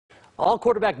All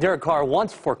quarterback Derek Carr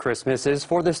wants for Christmas is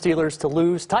for the Steelers to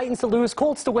lose, Titans to lose,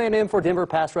 Colts to win, and for Denver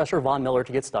pass rusher Von Miller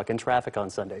to get stuck in traffic on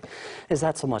Sunday. Is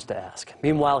that so much to ask?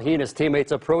 Meanwhile, he and his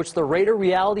teammates approach the Raider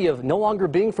reality of no longer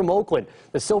being from Oakland.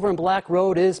 The silver and black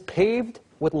road is paved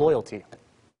with loyalty.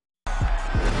 I'm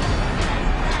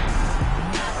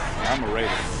a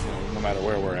Raider, no matter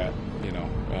where we're at.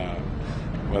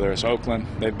 Whether it's Oakland,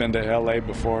 they've been to LA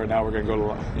before. Now we're going to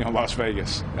go to Las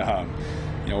Vegas.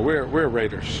 We're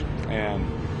Raiders, and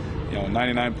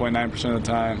 99.9% of the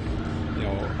time,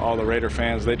 all the Raider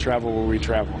fans, they travel where we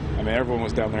travel. I mean, everyone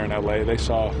was down there in LA. They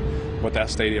saw what that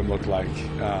stadium looked like.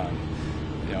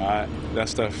 That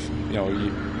stuff,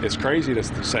 it's crazy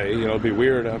to say. It'd be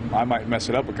weird. I might mess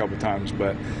it up a couple times,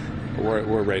 but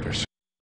we're Raiders.